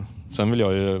lite grann då. Sen vill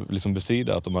jag ju liksom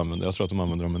bestrida att jag tror att de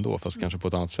använder dem ändå, fast kanske på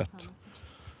ett annat sätt.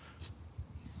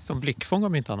 Som blickfång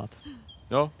om inte annat.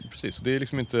 Ja, precis. Det är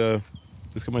liksom inte,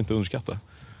 det ska man inte underskatta.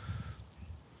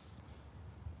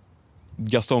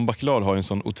 Gaston Bachelard har en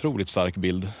sån otroligt stark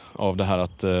bild av det här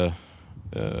att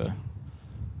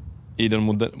i den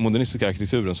modernistiska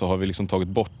arkitekturen så har vi liksom tagit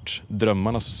bort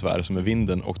drömmarnas sfär som är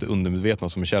vinden och det undermedvetna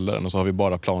som är källaren, och så har vi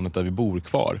bara planet där vi bor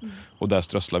kvar. Och där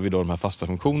strösslar vi då de här fasta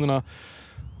funktionerna,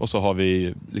 och så har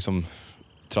vi liksom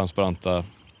transparenta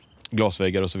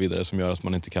glasväggar och så vidare som gör att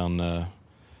man inte kan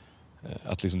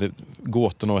att liksom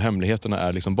gåtorna och hemligheterna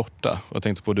är liksom borta. Och jag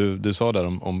tänkte på, du sa där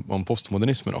om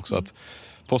postmodernismen också, att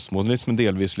postmodernismen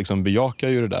delvis liksom bejakar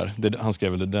ju det där. Han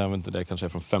skrev väl det kanske är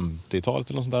från 50-talet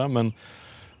eller något sånt där, men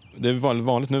det är väldigt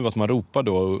vanligt nu att man ropar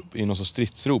då i någon sorts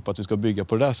stridsrop att vi ska bygga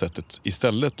på det där sättet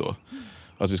istället då.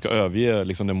 Att vi ska överge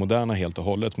liksom det moderna helt och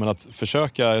hållet. Men att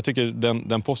försöka, jag tycker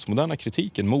den postmoderna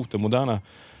kritiken mot det moderna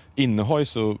innehar ju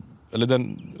så, eller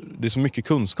det är så mycket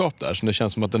kunskap där, så det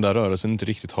känns som att den där rörelsen inte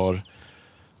riktigt har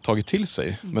tagit till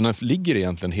sig. Men den ligger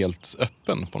egentligen helt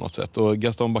öppen på något sätt. Och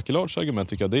Gaston Bachelards argument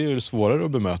tycker jag, det är ju svårare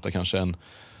att bemöta kanske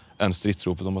än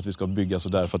stridsropet om att vi ska bygga så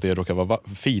där för att det råkar vara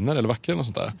finare eller vackrare eller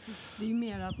sånt där. Det är ju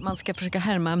mer att man ska försöka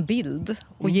härma en bild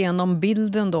och genom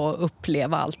bilden då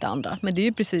uppleva allt det andra. Men det är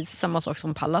ju precis samma sak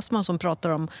som Pallasman som pratar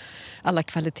om alla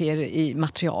kvaliteter i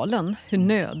materialen. Hur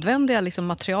nödvändiga liksom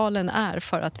materialen är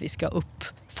för att vi ska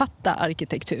uppfatta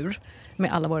arkitektur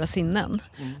med alla våra sinnen.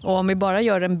 Och om vi bara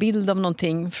gör en bild av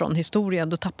någonting från historien,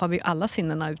 då tappar vi alla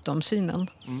sinnena utom synen.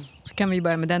 Så kan vi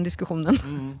börja med den diskussionen.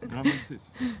 Ja, men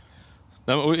precis.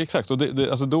 Nej, och exakt, och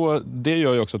det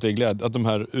gör ju också att det är glädje att de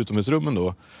här utomhusrummen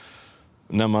då,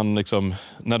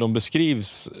 när de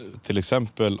beskrivs till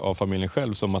exempel av familjen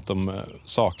själv som att de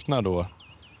saknar då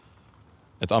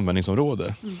ett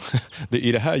användningsområde.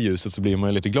 I det här ljuset så blir man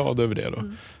ju lite glad över det då.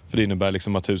 För det innebär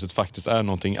liksom att huset faktiskt är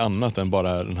någonting annat än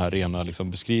bara den här rena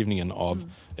liksom beskrivningen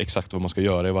av exakt vad man ska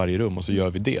göra i varje rum, och så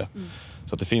gör vi det.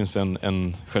 Så att det finns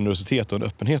en generositet och en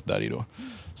öppenhet där i då.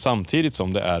 Samtidigt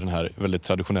som det är den här väldigt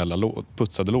traditionella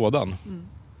putsade lådan.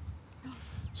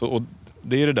 Så, och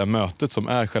det är det där mötet som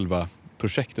är själva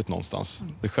projektet någonstans.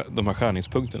 De här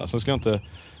skärningspunkterna. Sen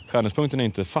skärningspunkten är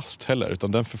inte fast heller,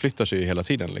 utan den förflyttar sig ju hela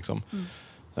tiden liksom.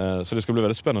 Så det ska bli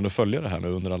väldigt spännande att följa det här nu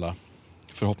under alla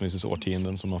förhoppningsvis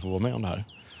årtionden som man får vara med om det här.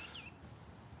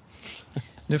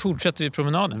 Nu fortsätter vi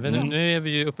promenaden. Nu är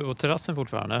vi ju uppe på terrassen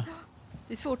fortfarande.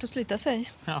 Det är svårt att slita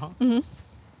sig. Ja.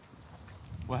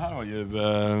 Och här har ju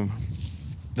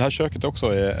det här köket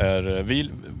också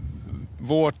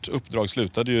vårt uppdrag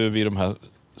slutade ju vid de här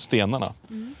stenarna.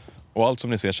 Och allt som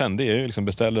ni ser sen, det är ju liksom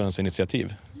beställarens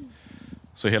initiativ.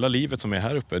 Så hela livet som är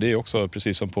här uppe, det är också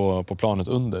precis som på planet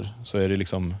under, så är det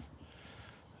liksom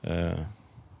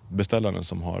beställaren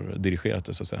som har dirigerat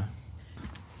det så att säga.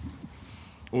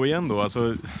 Och igen då,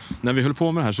 alltså, när vi höll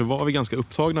på med det här så var vi ganska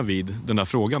upptagna vid den där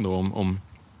frågan då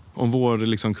om vår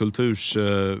liksom kulturs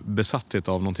besatthet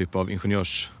av någon typ av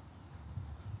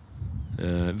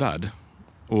ingenjörsvärld.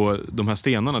 Och de här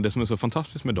stenarna, det som är så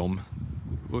fantastiskt med dem,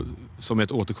 och som är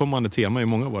ett återkommande tema i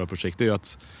många av våra projekt, det är ju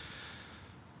att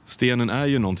stenen är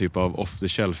ju någon typ av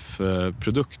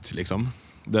off-the-shelf-produkt liksom.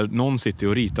 Där någon sitter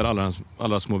och ritar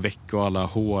alla små veck och alla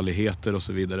håligheter och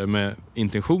så vidare med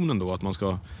intentionen då att man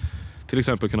ska till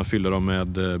exempel kunna fylla dem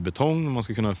med betong, man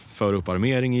ska kunna föra upp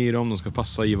armering i dem, de ska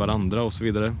passa i varandra och så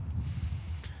vidare.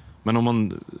 Men om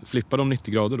man flippar dem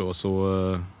 90 grader då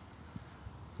så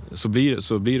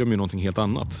blir de ju någonting helt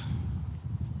annat.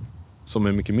 Som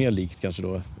är mycket mer likt kanske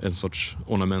då en sorts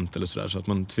ornament eller sådär, så att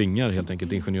man tvingar helt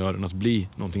enkelt ingenjören att bli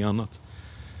någonting annat.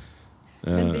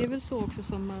 Men det är väl så också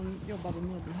som man jobbar vid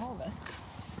Medelhavet.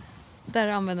 Där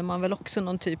använder man väl också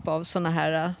någon typ av såna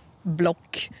här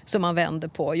block som man vänder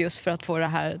på just för att få det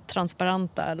här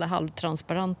transparenta eller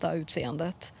halvtransparenta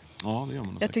utseendet. Ja, det gör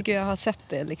man. Jag tycker jag har sett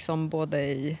det liksom både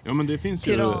i det finns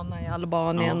Tirana i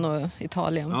Albanien och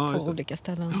Italien på olika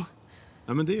ställen.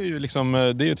 Ja, men det är ju liksom,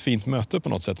 det är ett fint möte på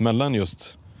något sätt mellan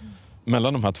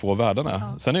de här två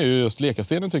världarna. Sen är ju just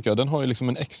lekastenen, tycker jag, den har ju liksom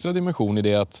en extra dimension i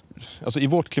det att alltså i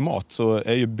vårt klimat så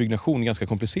är ju byggnation ganska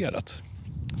komplicerat.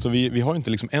 Så vi har ju inte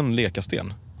liksom en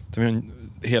lekasten. Det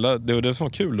är det som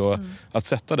var kul då, att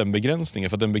sätta den begränsningen,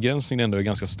 för att den begränsningen ändå är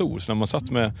ganska stor. Så när man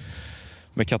satt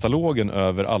med katalogen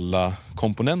över alla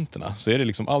komponenterna så är det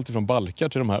liksom allt ifrån balkar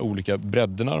till de här olika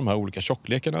bredderna, de här olika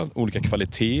tjockleken, olika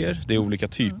kvaliteter, det är olika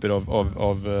typer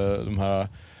av de här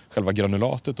själva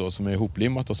granulatet då, som är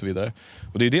ihoplimmat och så vidare.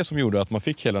 Och det är det som gjorde att man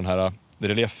fick hela den här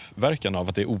reliefverkan av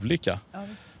att det är olika. Ja,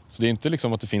 så det är inte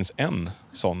liksom att det finns en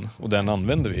sån och den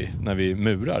använder vi när vi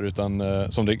murar, utan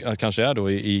som det kanske är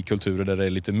då i kulturer där det är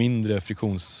lite mindre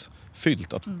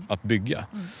friktionsfyllt att bygga.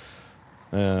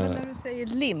 Men när du säger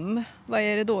lim, vad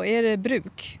är det då? Är det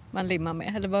bruk man limmar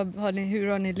med? Eller hur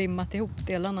har ni limmat ihop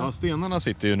delarna? Ja, stenarna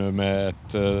sitter ju nu med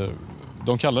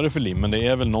de kallar det för lim, men det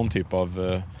är väl någon typ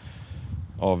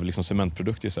av liksom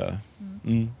cementprodukt i så här.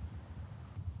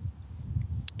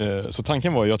 Så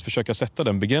tanken var ju att försöka sätta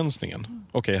den begränsningen.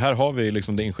 Okej, här har vi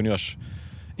liksom det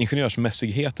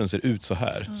ingenjörsmässigheten ser ut så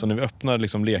här. Så när vi öppnar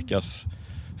liksom Lekas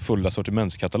fulla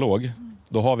sortimentskatalog,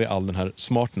 då har vi all den här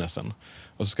smartnessen.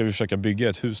 Och så ska vi försöka bygga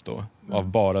ett hus då av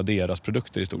bara deras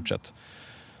produkter i stort sett.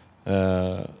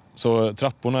 Så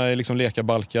trapporna är liksom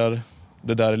lekabalkar,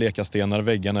 det där är lekastenar,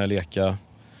 väggarna är leka.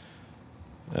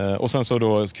 Och sen så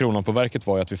då kronan på verket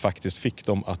var ju att vi faktiskt fick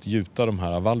dem att gjuta de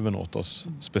här valven åt oss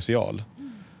special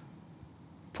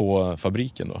på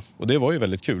fabriken då. Och det var ju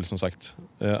väldigt kul som sagt.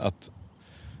 Att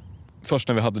först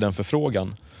när vi hade den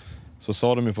förfrågan så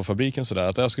sa de ju på fabriken sådär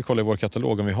att jag ska kolla i vår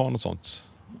katalog om vi har något sånt.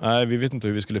 Nej, vi vet inte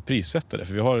hur vi skulle prissätta det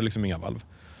för vi har liksom inga valv.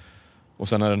 Och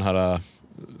sen när den här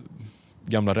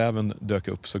gamla räven dök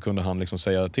upp så kunde han liksom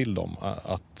säga till dem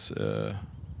att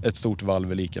ett stort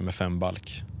valv är lika med 5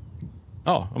 balk.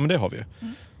 Ja, men det har vi ju.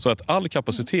 Så att all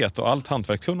kapacitet och allt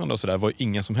hantverkskunnande och sådär var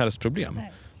inga som helst problem.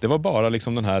 Nej. Det var bara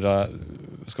liksom den här,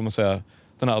 ska man säga,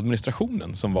 den här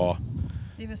administrationen som var...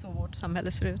 Det är väl så vårt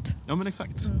samhälle ser ut. Ja, men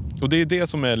exakt. Och det är det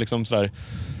som är liksom sådär...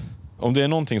 Om det är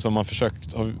någonting som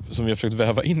som vi har försökt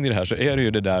väva in i det här så är det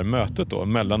ju det där mötet då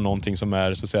mellan någonting som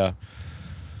är så att säga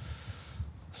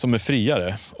som är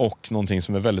friare och någonting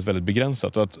som är väldigt, väldigt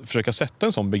begränsat. Och att försöka sätta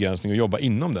en sån begränsning och jobba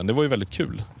inom den, det var ju väldigt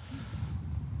kul.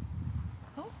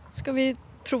 Ska vi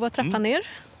prova trappan ner?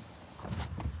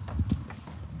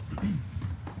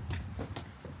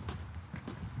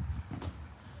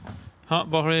 Ja,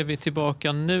 var är vi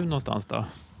tillbaka nu någonstans då?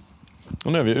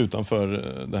 Och nu är vi utanför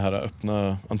det här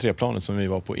öppna entréplanet som vi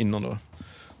var på innan då.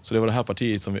 Så det var det här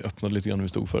partiet som vi öppnade lite grann när vi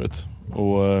stod förut.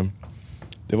 Och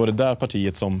det var det där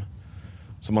partiet som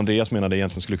Andreas menade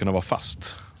egentligen skulle kunna vara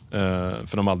fast.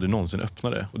 För de aldrig någonsin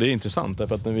öppnade. Och det är intressant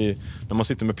därför att när man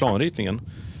sitter med planritningen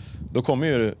då kommer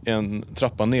ju en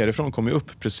trappa nerifrån kommer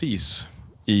upp precis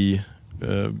i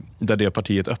där det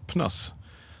partiet öppnas.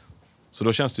 Så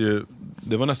då känns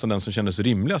det var nästan den som kändes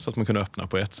rimligast att man kunde öppna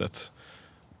på ett sätt.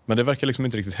 Men det verkar liksom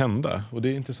inte riktigt hända. Och det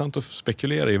är intressant att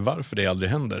spekulera i varför det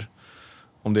aldrig händer.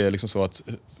 Om det är liksom så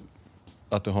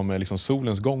att det har med liksom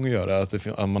solens gång att göra.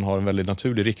 Att man har en väldigt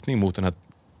naturlig riktning mot den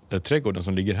här trädgården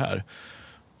som ligger här.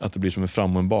 Att det blir som en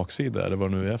fram- och en baksida eller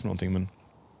vad det nu är för någonting. Men...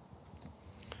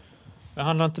 Det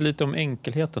handlar inte lite om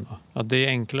enkelheten då? Att det är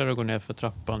enklare att gå ner för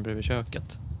trappan bredvid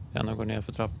köket än att gå ner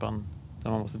för trappan där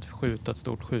man måste skjuta ett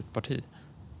stort skjutparti.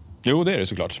 Jo, det är det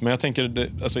såklart. Men jag tänker,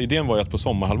 alltså idén var ju att på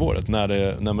sommarhalvåret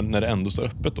när det ändå står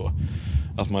öppet då,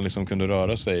 att man liksom kunde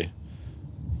röra sig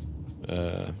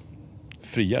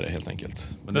friare helt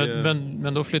enkelt.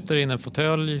 Men då flyttar in en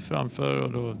fåtölj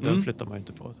framför och den flyttar man ju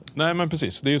inte på. Så. Nej, men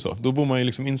precis. Det är ju så. Då bor man ju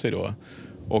liksom in sig då.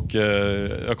 Och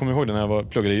jag kommer ihåg det när jag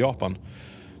pluggade i Japan.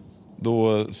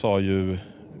 Då sa ju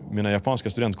mina japanska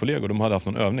studentkollegor, de hade haft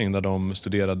någon övning där de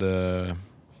studerade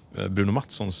Bruno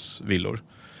Mattssons villor.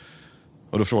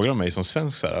 Och då frågade de mig som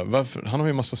svensk så här, varför, han har ju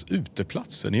en massa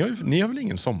uteplatser, ni har väl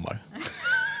ingen sommar?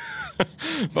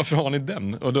 Varför har ni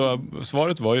den? Och då,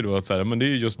 svaret var ju då att så här, men det är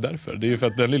ju just därför. Det är ju för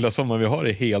att den lilla sommaren vi har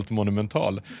är helt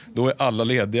monumental. Då är alla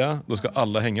lediga, då ska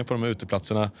alla hänga på de här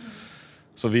uteplatserna.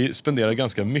 Så vi spenderar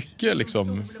ganska mycket liksom...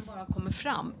 Solen bara kommer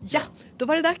fram. Ja, då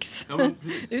var det dags. Ja,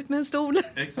 ut med en stol.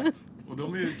 Exakt. Och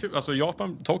de är ju kul. Alltså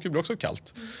Japan, Tokyo blir också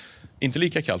kallt. Inte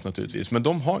lika kallt naturligtvis, men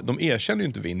de erkänner ju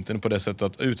inte vintern på det sättet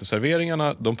att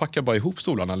uteserveringarna, de packar bara ihop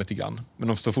stolarna lite grann. Men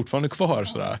de står fortfarande kvar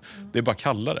sådär. Det är bara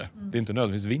kallare. Det är inte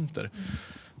nödvändigtvis vinter.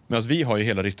 Medan vi har ju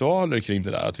hela ritualer kring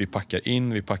det där. Att vi packar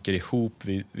in, vi packar ihop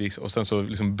och sen så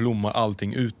liksom blommar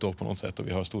allting ut då på något sätt. Och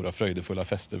vi har stora fröjdefulla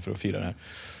fester för att fira det här.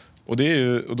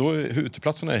 Och då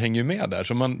uteplatserna hänger ju med där.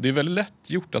 Så det är väldigt lätt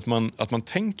gjort att man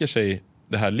tänker sig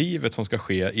det här livet som ska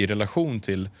ske i relation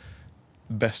till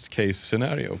best case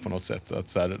scenario på något sätt. Att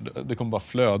så här, det kommer bara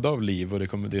flöda av liv och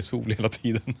det är sol hela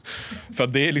tiden. För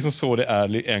att det är liksom så det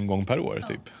är en gång per år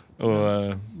typ.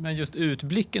 Och, men just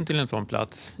utblicken till en sån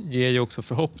plats ger ju också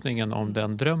förhoppningen om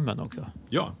den drömmen också.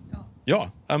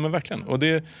 Ja, men verkligen. Och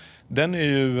den är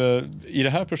ju, i det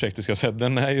här projektet ska jag säga,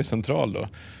 den är ju central då.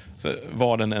 Så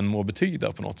vad den än må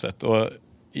betyda på något sätt. Och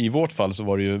i vårt fall så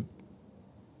var det ju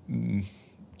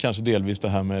kanske delvis det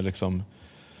här med liksom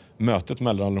mötet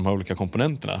mellan alla de här olika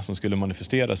komponenterna som skulle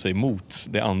manifestera sig mot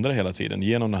det andra hela tiden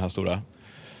genom det här stora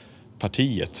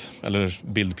partiet eller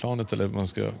bildplanet eller vad man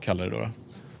ska kalla det då.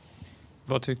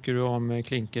 Vad tycker du om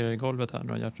klinkergolvet här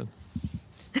då, Gertrud?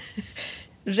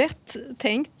 Rätt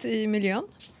tänkt i miljön.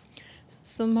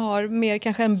 Som har mer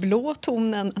kanske en blå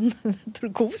ton än en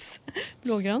turkos,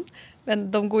 blågrön.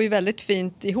 Men de går ju väldigt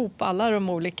fint ihop, alla de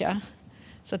olika.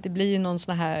 Så att det blir ju någon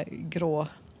sån här grå,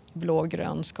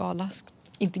 blå-grön skala.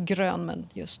 Inte grön, men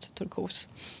just turkos.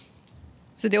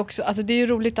 Så det är också, alltså det är ju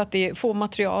roligt att det är få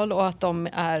material och att de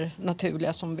är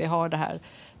naturliga som vi har det här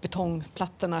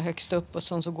betongplattorna högst upp och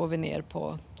sen så går vi ner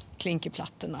på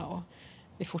klinkerplattorna och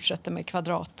vi fortsätter med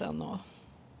kvadraten och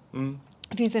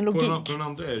det finns en logik. På den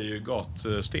andra är det ju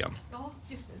gatsten. Ja,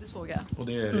 just det såg jag. Och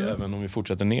det är det även om vi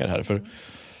fortsätter ner här för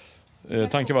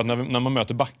tanken var att när man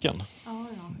möter backen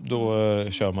då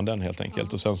kör man den helt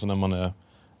enkelt. Och sen så när man är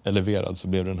eleverad så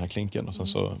blev det den här klinken och sen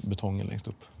så betongen längst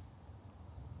upp.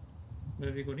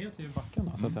 Men vi går ner till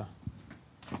backen då, så att säga.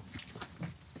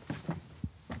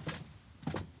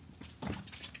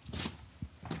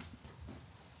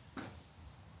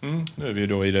 Nu är vi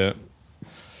då i det,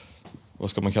 vad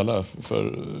ska man kalla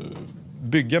för,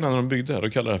 byggarna när de byggde här,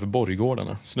 de kallar det här för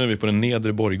borggårdarna. Så nu är vi på den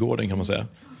nedre borggården kan man säga.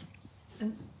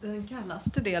 Den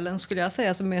kallaste delen skulle jag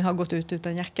säga som har gått ut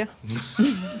utan jacka.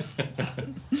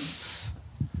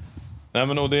 Nej,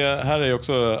 men och det här är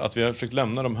också att vi har försökt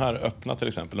lämna de här öppna till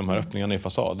exempel, de här öppningarna i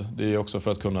fasad. Det är också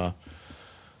för att kunna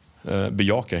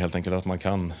bejaka helt enkelt att man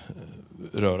kan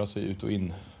röra sig ut och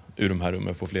in ur de här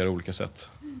rummen på flera olika sätt.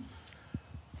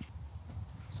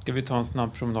 Ska vi ta en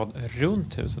snabb promenad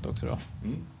runt huset också då?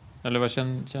 Eller vad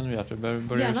känner du, Gertrud?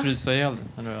 Börjar du frysa ihjäl?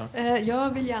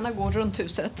 Jag vill gärna gå runt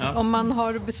huset. Ja. Om man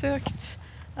har besökt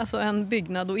en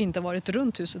byggnad och inte varit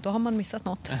runt huset, då har man missat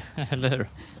något. Eller hur?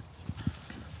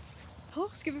 Ja,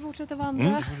 ska vi fortsätta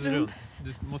vandra runt?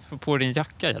 Du måste få på din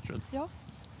jacka, Gertrud. Ja.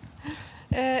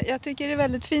 Jag tycker det är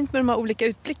väldigt fint med de här olika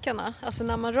utblickarna. Alltså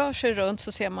när man rör sig runt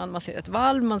så ser man ser ett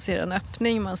valv, man ser en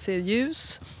öppning, man ser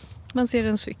ljus. Man ser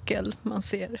en cykel, man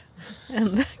ser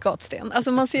en gatsten.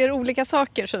 Alltså man ser olika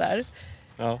saker sådär.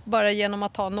 Ja. Bara genom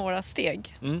att ta några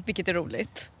steg, vilket är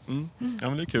roligt. Ja,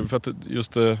 men det är kul för att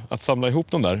just att samla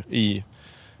ihop dem där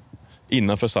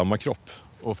innanför samma kropp.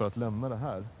 Och för att lämna det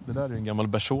här. Det där är en gammal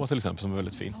Berså till exempel som är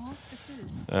väldigt fin. Ja,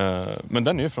 precis. Men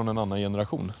den är ju från en annan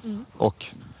generation. Och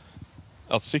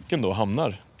att cykeln då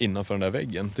hamnar innanför den där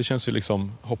väggen, det känns ju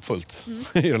liksom hoppfullt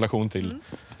i relation till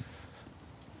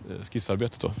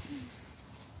skissarbetet då.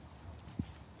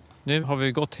 Nu har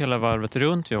vi gått hela varvet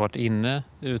runt. Vi har varit inne,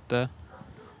 ute.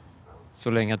 Så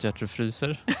länge att Gertrud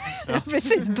fryser. Ja,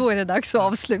 precis. Då är det dags att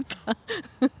avsluta.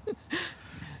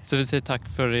 Så vi säger tack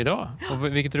för idag. Och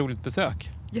vilket roligt besök.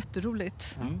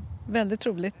 Jätteroligt. Väldigt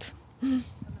roligt.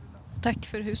 Tack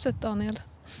för huset, Daniel.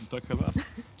 Tack själva.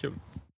 Kul.